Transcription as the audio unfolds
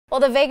Well,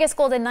 the Vegas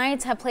Golden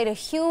Knights have played a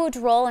huge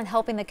role in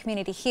helping the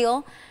community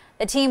heal.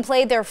 The team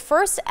played their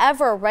first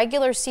ever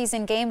regular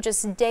season game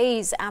just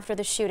days after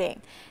the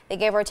shooting. They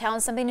gave our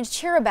town something to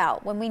cheer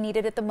about when we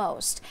needed it the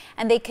most,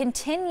 and they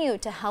continue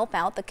to help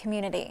out the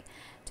community.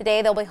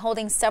 Today, they'll be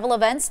holding several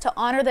events to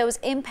honor those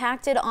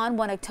impacted on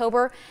 1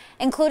 October,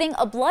 including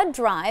a blood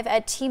drive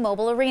at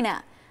T-Mobile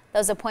Arena.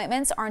 Those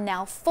appointments are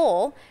now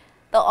full.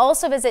 They'll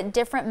also visit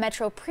different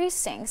metro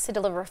precincts to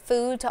deliver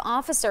food to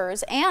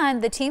officers,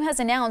 and the team has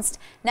announced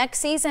next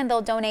season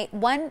they'll donate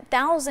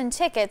 1,000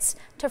 tickets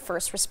to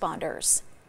first responders.